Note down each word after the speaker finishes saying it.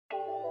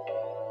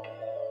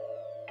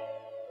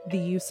The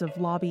use of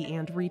lobby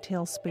and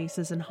retail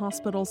spaces in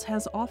hospitals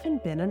has often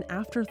been an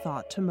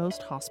afterthought to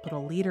most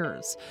hospital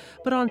leaders.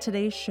 But on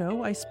today's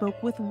show, I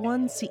spoke with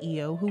one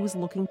CEO who was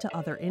looking to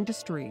other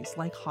industries,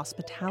 like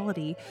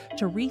hospitality,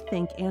 to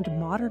rethink and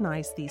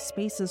modernize these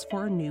spaces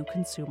for a new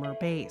consumer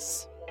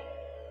base.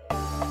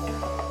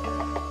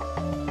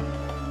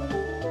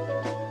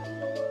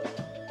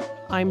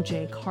 I'm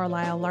Jay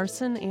Carlisle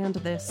Larson, and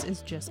this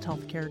is Just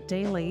Healthcare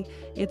Daily.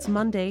 It's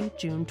Monday,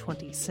 June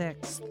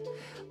 26th.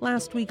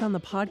 Last week on the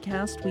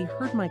podcast, we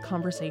heard my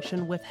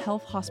conversation with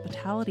Health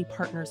Hospitality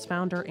Partners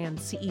founder and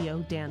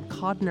CEO Dan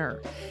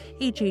Codner.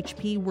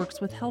 HHP works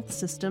with health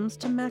systems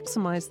to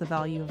maximize the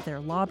value of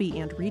their lobby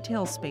and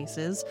retail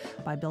spaces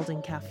by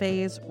building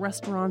cafes,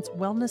 restaurants,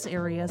 wellness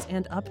areas,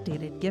 and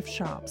updated gift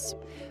shops.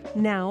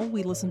 Now,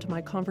 we listen to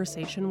my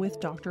conversation with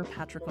Dr.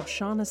 Patrick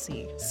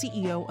O'Shaughnessy,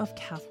 CEO of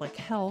Catholic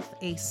Health,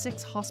 a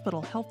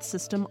 6-hospital health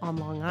system on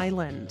Long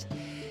Island.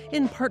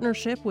 In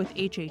partnership with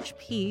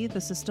HHP, the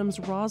system's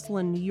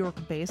Roslyn, New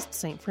York-based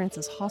St.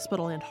 Francis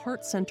Hospital and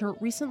Heart Center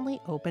recently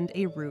opened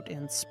a Root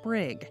and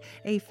Sprig,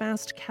 a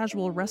fast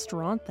casual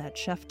restaurant that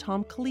Chef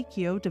Tom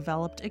Colicchio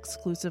developed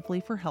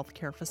exclusively for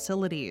healthcare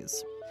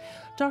facilities.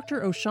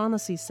 Dr.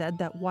 O'Shaughnessy said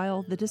that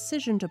while the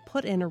decision to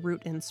put in a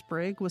Root and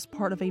Sprig was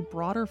part of a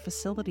broader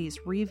facilities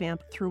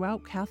revamp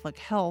throughout Catholic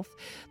Health,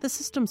 the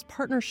system's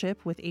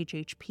partnership with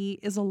HHP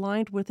is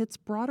aligned with its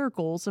broader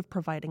goals of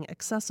providing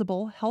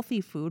accessible,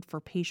 healthy food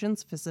for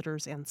patients,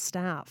 visitors, and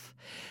staff.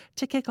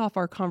 To kick off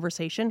our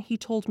conversation, he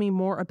told me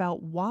more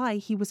about why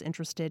he was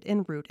interested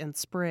in Root and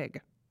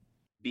Sprig.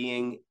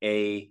 Being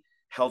a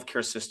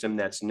healthcare system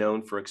that's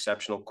known for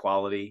exceptional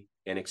quality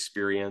and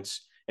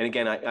experience. And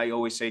again, I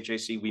always say,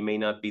 JC, we may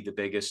not be the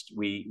biggest.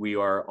 We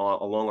are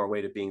along our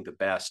way to being the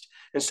best.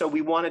 And so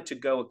we wanted to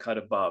go a cut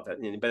above,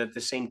 but at the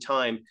same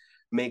time,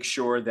 make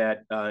sure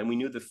that, and we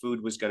knew the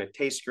food was going to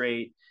taste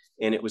great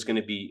and it was going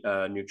to be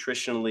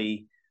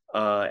nutritionally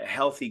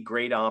healthy,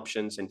 great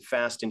options and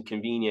fast and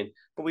convenient.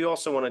 But we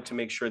also wanted to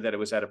make sure that it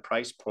was at a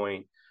price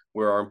point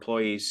where our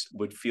employees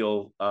would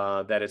feel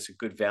that it's a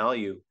good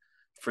value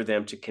for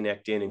them to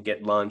connect in and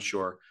get lunch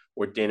or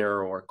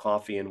dinner or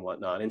coffee and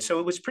whatnot. And so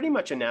it was pretty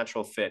much a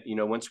natural fit. You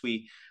know, once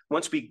we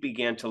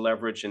began to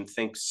leverage and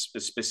think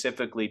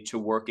specifically to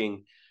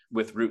working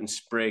with Root and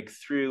Sprig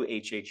through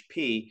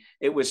HHP,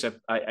 it was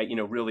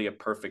really a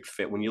perfect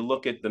fit. When you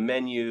look at the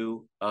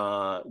menu,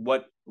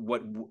 what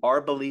our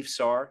beliefs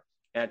are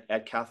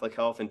at Catholic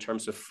Health in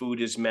terms of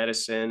food is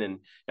medicine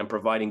and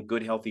providing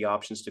good, healthy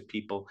options to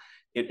people,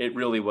 it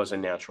really was a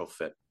natural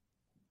fit.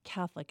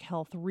 Catholic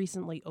Health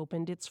recently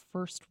opened its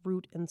first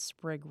Root and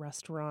Sprig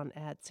restaurant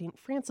at St.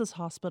 Francis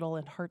Hospital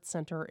and Heart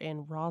Center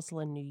in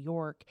Roslyn, New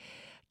York.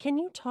 Can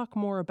you talk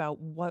more about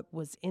what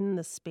was in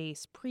the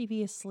space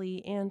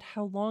previously and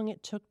how long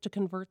it took to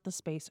convert the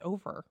space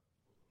over?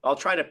 I'll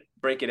try to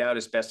break it out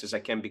as best as I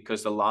can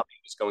because the lobby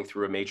was going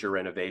through a major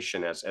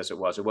renovation as it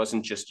was. It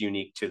wasn't just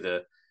unique to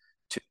the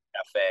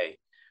cafe.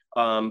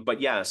 But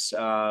yes,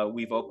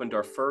 we've opened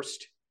our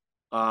first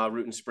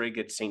Root and Sprig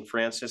at St.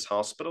 Francis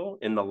Hospital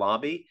in the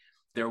lobby.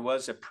 There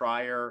was a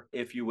prior,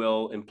 if you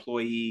will,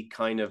 employee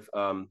kind of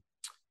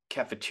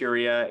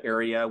cafeteria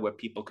area where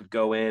people could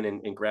go in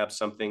and grab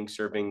something,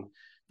 serving,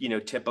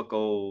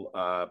 typical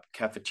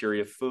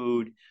cafeteria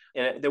food.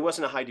 And there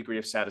wasn't a high degree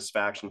of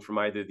satisfaction from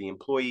either the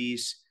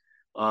employees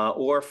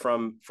or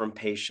from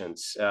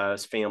patients,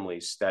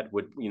 families that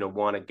would,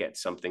 want to get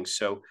something.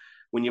 So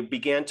when you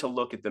began to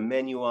look at the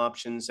menu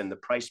options and the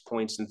price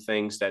points and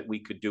things that we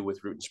could do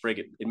with Root and Sprig,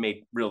 it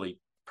made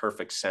really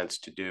perfect sense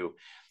to do.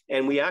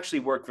 And we actually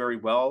worked very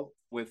well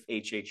with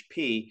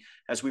HHP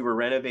as we were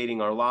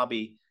renovating our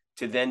lobby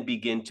to then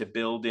begin to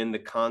build in the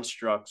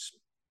constructs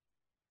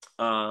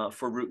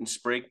for Root and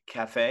Sprig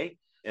Cafe.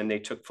 And they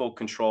took full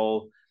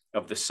control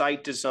of the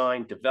site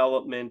design,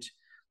 development,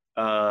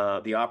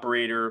 the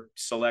operator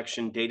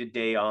selection,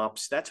 day-to-day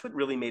ops. That's what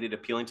really made it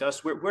appealing to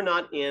us. We're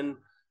not in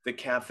the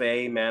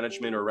cafe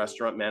management or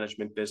restaurant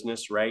management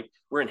business, right?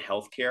 We're in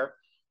healthcare.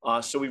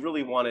 So we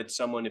really wanted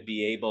someone to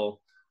be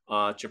able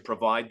to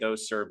provide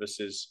those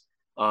services,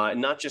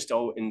 not just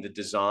in the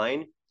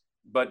design,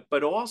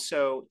 but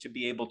also to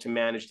be able to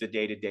manage the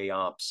day-to-day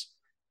ops.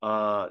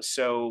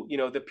 So,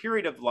 the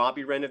period of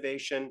lobby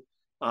renovation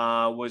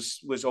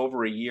was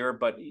over a year,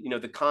 but,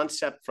 the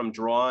concept from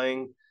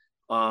drawing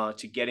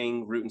to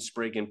getting Root and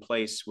Sprig in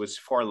place was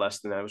far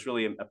less than that. It was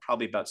really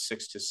probably about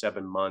 6 to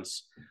 7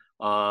 months.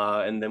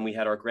 And then we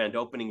had our grand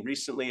opening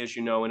recently, as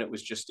you know, and it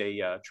was just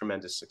a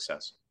tremendous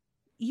success.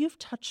 You've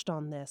touched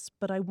on this,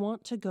 but I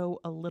want to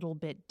go a little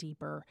bit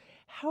deeper.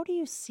 How do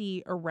you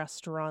see a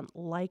restaurant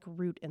like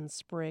Root and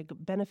Sprig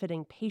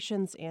benefiting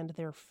patients and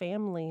their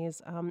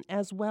families,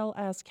 as well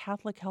as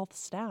Catholic Health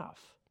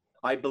staff?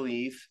 I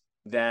believe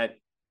that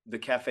the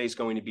cafe is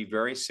going to be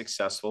very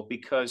successful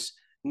because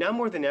now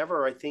more than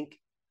ever, I think,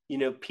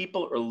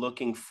 people are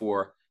looking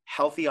for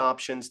healthy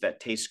options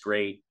that taste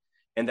great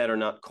and that are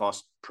not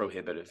cost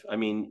prohibitive. I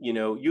mean,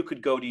 you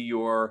could go to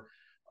your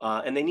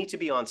and they need to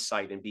be on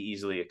site and be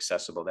easily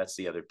accessible. That's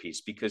the other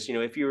piece, because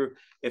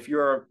if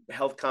you're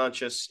health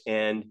conscious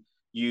and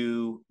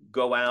You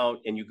go out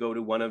and you go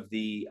to one of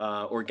the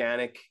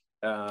organic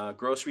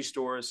grocery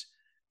stores,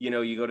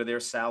 you go to their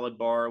salad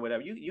bar or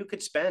whatever, you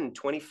could spend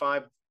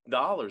 $25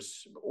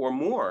 or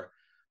more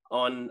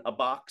on a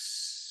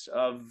box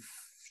of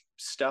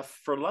stuff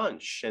for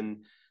lunch.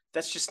 And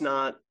that's just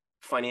not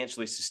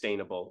financially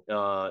sustainable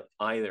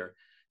either.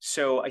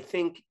 So I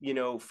think,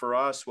 for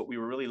us, what we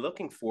were really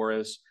looking for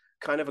is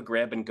kind of a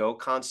grab and go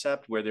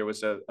concept where there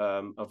was a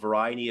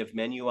variety of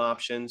menu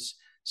options,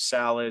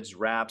 salads,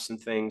 wraps, and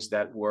things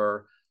that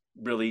were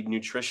really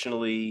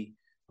nutritionally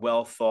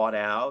well thought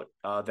out,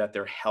 that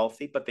they're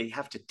healthy, but they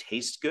have to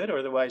taste good. Or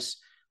otherwise,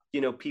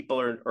 people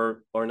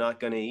are not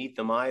going to eat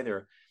them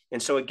either.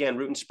 And so again,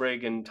 Root and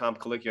Sprig and Tom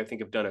Colicchio, I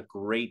think, have done a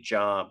great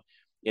job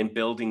in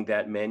building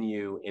that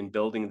menu, in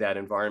building that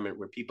environment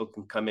where people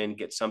can come in,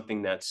 get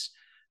something that's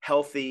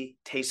healthy,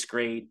 tastes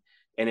great,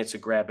 and it's a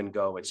grab and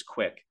go. It's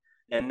quick.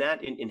 And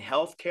that in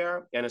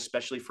healthcare, and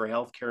especially for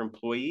healthcare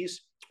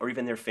employees or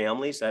even their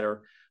families that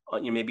are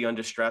maybe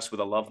under stress with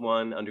a loved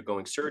one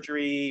undergoing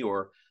surgery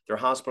or they're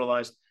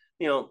hospitalized,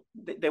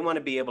 they want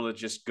to be able to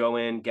just go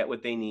in, get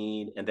what they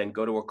need, and then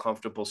go to a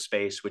comfortable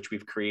space, which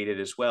we've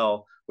created as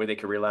well, where they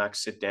can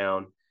relax, sit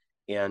down,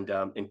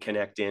 and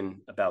connect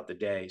in about the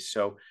day.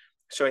 So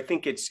I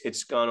think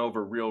it's gone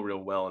over real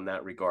well in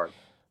that regard.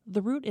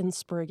 The Root and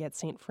Sprig at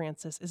St.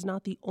 Francis is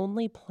not the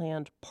only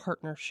planned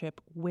partnership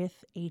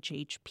with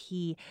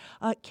HHP.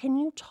 Can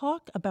you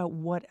talk about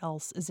what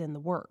else is in the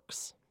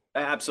works?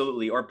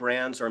 Absolutely. Our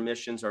brands, our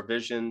missions, our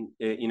vision,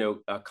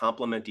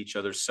 complement each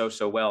other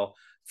so well.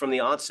 From the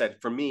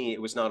onset, for me,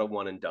 it was not a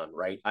one and done,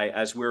 right?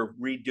 As we're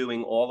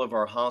redoing all of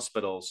our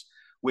hospitals,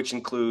 which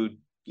include,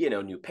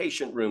 new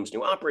patient rooms,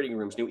 new operating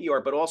rooms, new ER,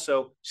 but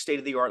also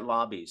state-of-the-art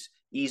lobbies,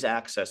 ease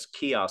access,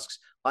 kiosks.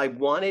 I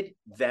wanted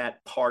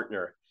that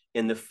partner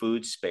in the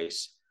food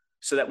space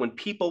so that when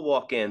people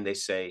walk in, they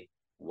say,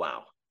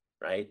 wow,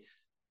 right?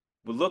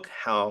 Well, look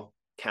how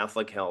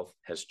Catholic Health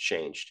has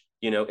changed.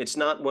 It's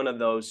not one of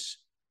those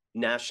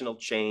national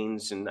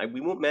chains, and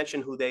we won't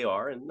mention who they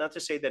are, and not to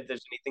say that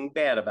there's anything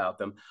bad about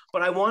them,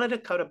 but I wanted to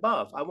cut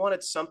above. I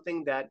wanted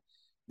something that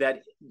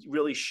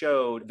really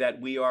showed that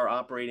we are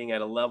operating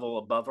at a level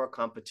above our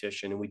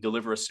competition and we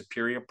deliver a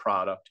superior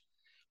product,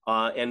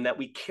 and that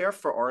we care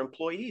for our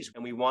employees.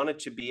 And we wanted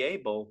to be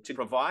able to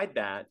provide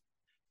that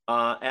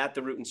at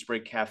the Root and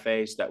Sprig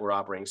cafes that we're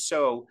operating.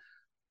 So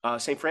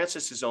St.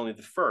 Francis is only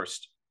the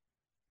first,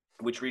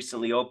 which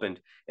recently opened.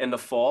 In the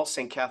fall,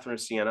 St. Catherine of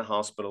Siena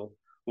Hospital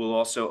will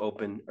also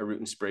open a Root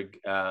and Sprig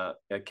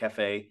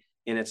cafe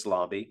in its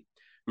lobby.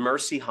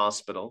 Mercy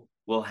Hospital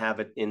will have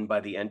it in by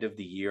the end of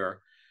the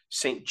year.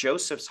 St.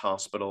 Joseph's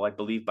Hospital, I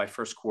believe by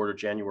first quarter,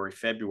 January,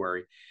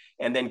 February.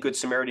 And then Good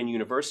Samaritan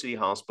University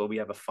Hospital, we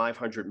have a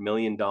 $500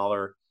 million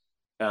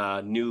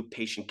new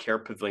patient care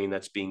pavilion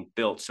that's being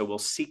built. So we'll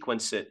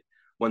sequence it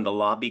when the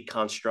lobby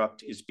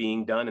construct is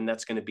being done, and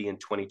that's going to be in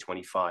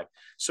 2025.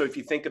 So if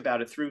you think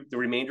about it, through the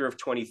remainder of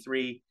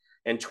 23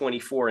 and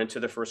 24 into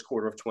the first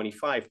quarter of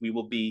 25, we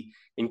will be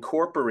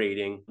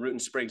incorporating Root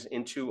and Sprigs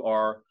into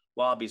our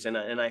lobbies. And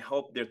I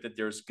hope that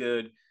there's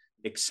good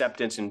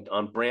acceptance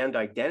on brand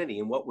identity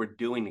and what we're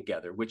doing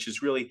together, which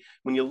is really,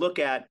 when you look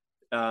at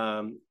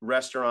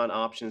restaurant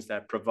options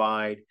that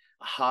provide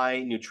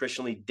high,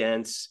 nutritionally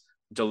dense,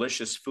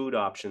 delicious food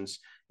options,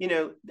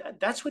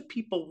 that's what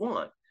people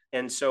want.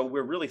 And so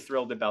we're really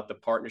thrilled about the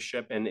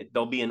partnership, and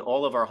they'll be in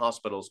all of our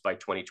hospitals by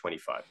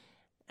 2025.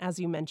 As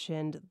you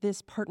mentioned,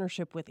 this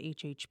partnership with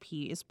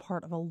HHP is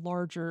part of a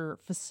larger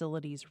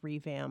facilities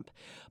revamp.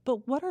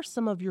 But what are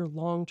some of your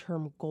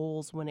long-term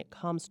goals when it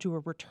comes to a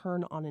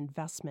return on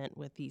investment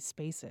with these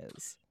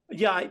spaces?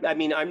 Yeah, I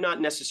mean, I'm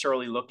not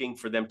necessarily looking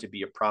for them to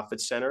be a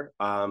profit center.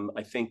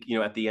 I think,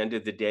 at the end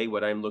of the day,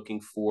 what I'm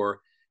looking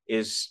for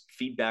is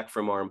feedback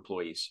from our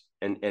employees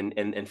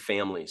and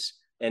families.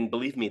 And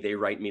believe me, they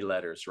write me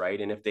letters, right?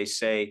 And if they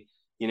say,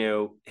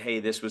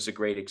 hey, this was a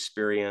great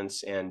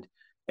experience, and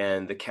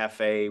the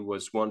cafe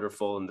was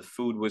wonderful, and the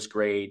food was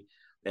great,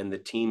 and the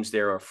teams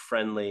there are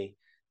friendly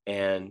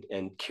and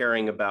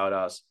caring about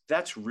us,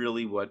 that's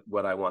really what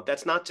I want.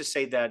 That's not to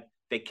say that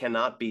they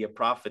cannot be a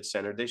profit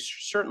center. They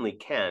certainly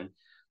can.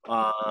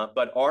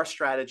 But our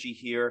strategy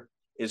here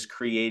is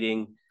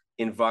creating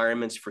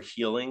environments for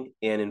healing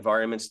and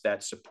environments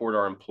that support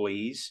our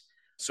employees.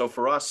 So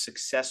for us,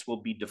 success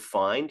will be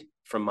defined,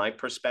 from my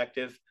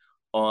perspective,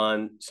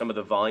 on some of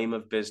the volume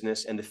of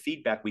business and the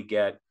feedback we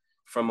get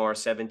from our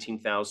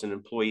 17,000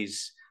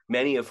 employees,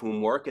 many of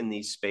whom work in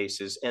these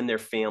spaces, and their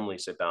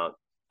families about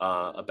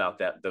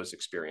those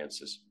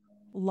experiences.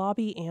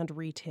 Lobby and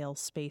retail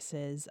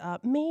spaces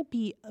may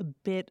be a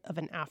bit of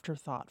an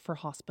afterthought for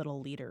hospital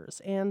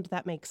leaders, and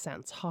that makes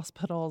sense.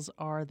 Hospitals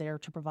are there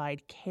to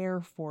provide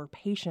care for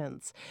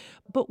patients.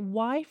 But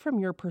why, from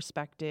your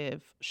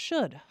perspective,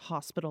 should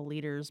hospital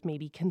leaders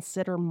maybe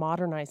consider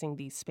modernizing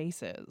these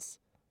spaces?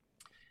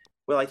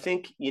 Well, I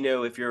think,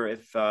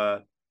 if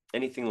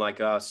anything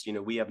like us,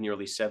 we have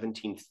nearly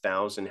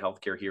 17,000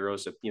 healthcare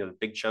heroes. A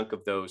big chunk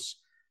of those,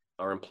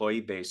 our employee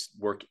base,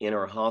 work in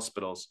our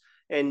hospitals.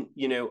 And,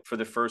 for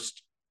the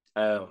first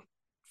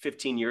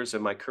 15 years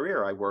of my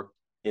career, I worked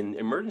in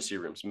emergency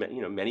rooms,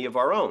 many of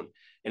our own,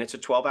 and it's a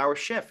 12-hour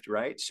shift,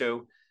 right?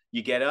 So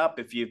you get up,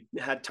 if you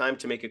had time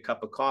to make a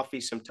cup of coffee,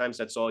 sometimes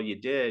that's all you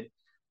did.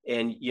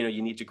 And,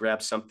 you need to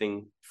grab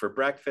something for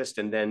breakfast.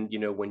 And then,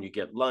 when you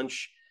get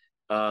lunch,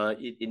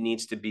 it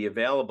needs to be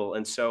available.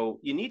 And so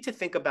you need to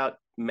think about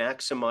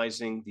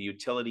maximizing the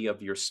utility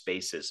of your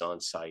spaces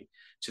on site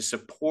to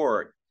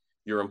support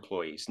your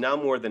employees now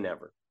more than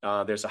ever.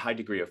 There's a high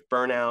degree of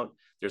burnout.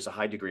 There's a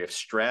high degree of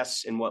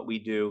stress in what we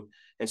do.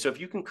 And so if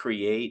you can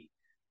create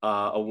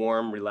a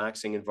warm,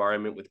 relaxing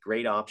environment with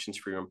great options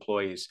for your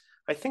employees,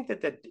 I think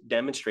that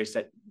demonstrates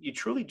that you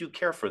truly do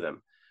care for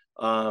them,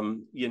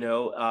 and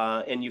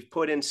you've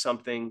put in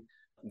something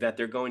that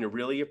they're going to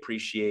really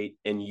appreciate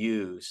and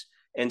use.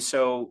 And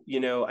so,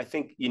 I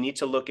think you need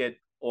to look at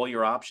all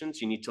your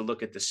options. You need to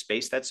look at the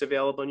space that's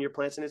available in your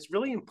plants. And it's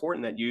really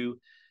important that you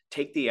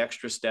take the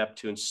extra step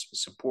to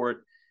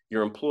support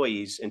your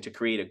employees and to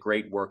create a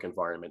great work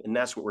environment. And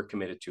that's what we're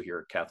committed to here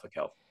at Catholic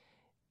Health.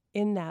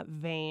 In that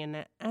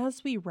vein,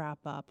 as we wrap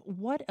up,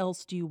 what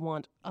else do you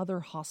want other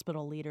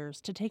hospital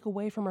leaders to take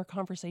away from our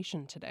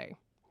conversation today?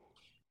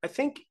 I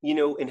think, in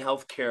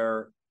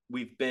healthcare,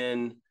 we've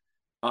been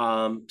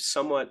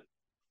somewhat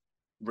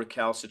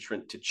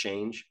recalcitrant to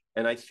change.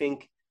 And I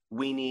think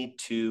we need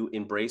to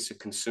embrace a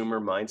consumer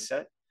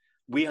mindset.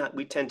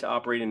 We tend to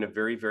operate in a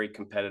very, very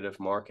competitive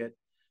market.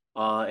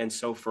 And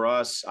so for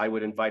us, I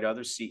would invite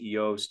other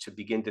CEOs to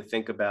begin to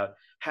think about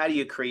how do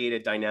you create a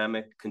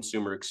dynamic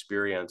consumer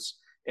experience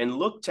and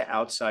look to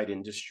outside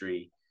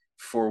industry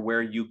for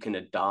where you can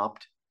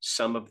adopt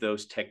some of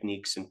those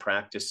techniques and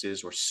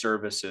practices or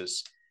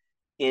services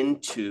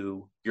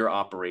into your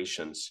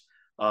operations.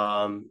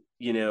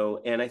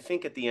 And I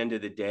think at the end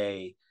of the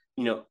day,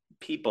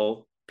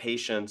 people,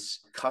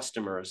 patients,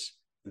 customers,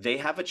 they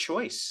have a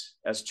choice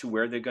as to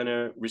where they're going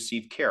to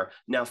receive care.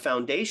 Now,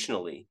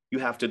 foundationally, you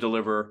have to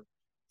deliver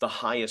the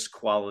highest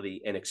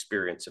quality and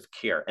experience of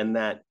care, and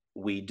that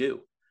we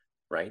do,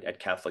 right? At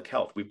Catholic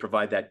Health, we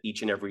provide that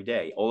each and every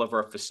day. All of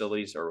our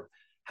facilities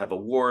have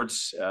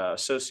awards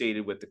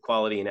associated with the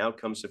quality and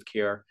outcomes of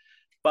care.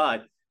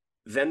 But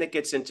then it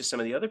gets into some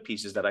of the other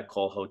pieces that I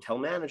call hotel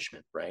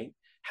management, right?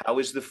 How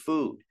is the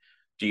food?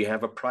 Do you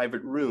have a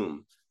private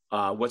room?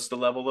 What's the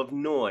level of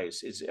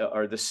noise?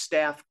 Are the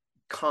staff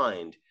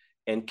kind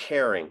and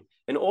caring?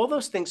 And all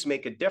those things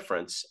make a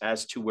difference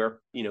as to where,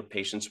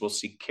 patients will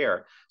seek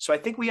care. So I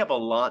think we have a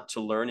lot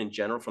to learn in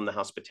general from the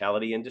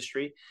hospitality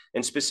industry.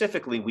 And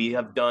specifically, we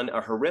have done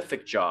a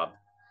horrific job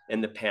in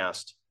the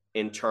past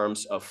in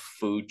terms of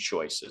food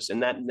choices.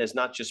 And that is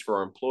not just for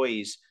our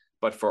employees,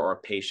 but for our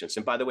patients.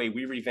 And by the way,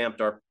 we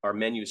revamped our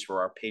menus for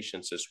our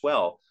patients as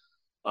well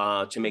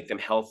to make them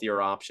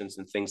healthier options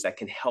and things that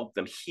can help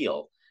them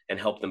heal and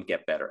help them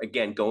get better.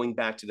 Again, going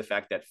back to the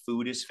fact that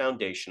food is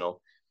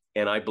foundational,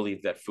 and I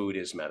believe that food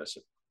is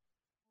medicine.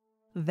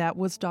 That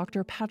was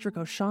Dr. Patrick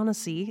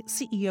O'Shaughnessy,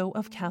 CEO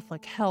of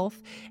Catholic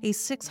Health, a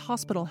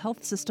 6-hospital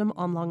health system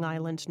on Long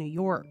Island, New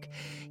York.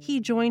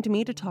 He joined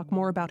me to talk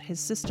more about his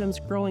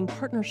system's growing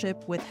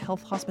partnership with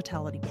Health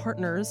Hospitality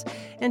Partners,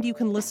 and you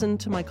can listen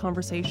to my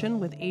conversation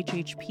with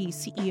HHP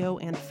CEO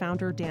and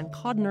founder Dan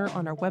Codner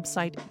on our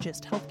website,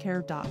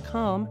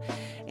 gisthealthcare.com.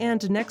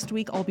 And next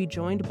week, I'll be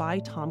joined by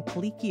Tom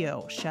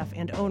Colicchio, chef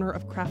and owner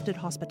of Crafted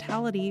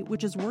Hospitality,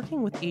 which is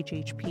working with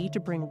HHP to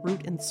bring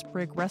Root and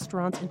Sprig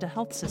restaurants into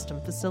health system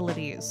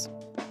facilities.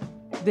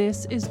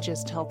 This is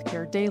Gist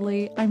Healthcare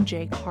Daily. I'm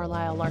Jay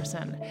Carlisle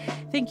Larson.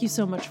 Thank you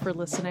so much for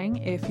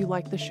listening. If you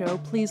like the show,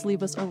 please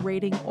leave us a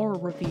rating or a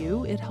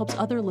review. It helps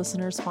other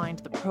listeners find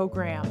the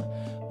program.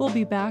 We'll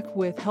be back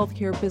with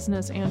healthcare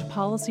business and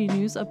policy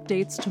news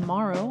updates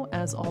tomorrow,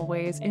 as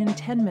always, in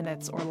 10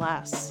 minutes or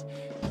less.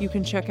 You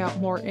can check out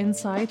more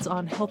insights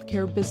on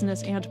healthcare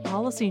business and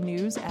policy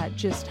news at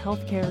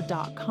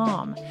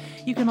gisthealthcare.com.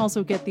 You can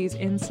also get these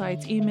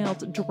insights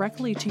emailed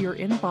directly to your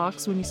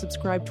inbox when you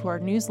subscribe to our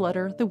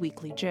newsletter, The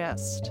Weekly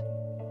Gist.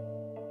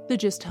 The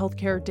Gist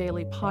Healthcare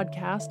Daily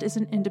podcast is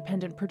an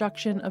independent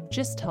production of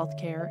Gist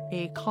Healthcare,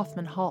 a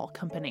Kaufman Hall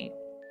company.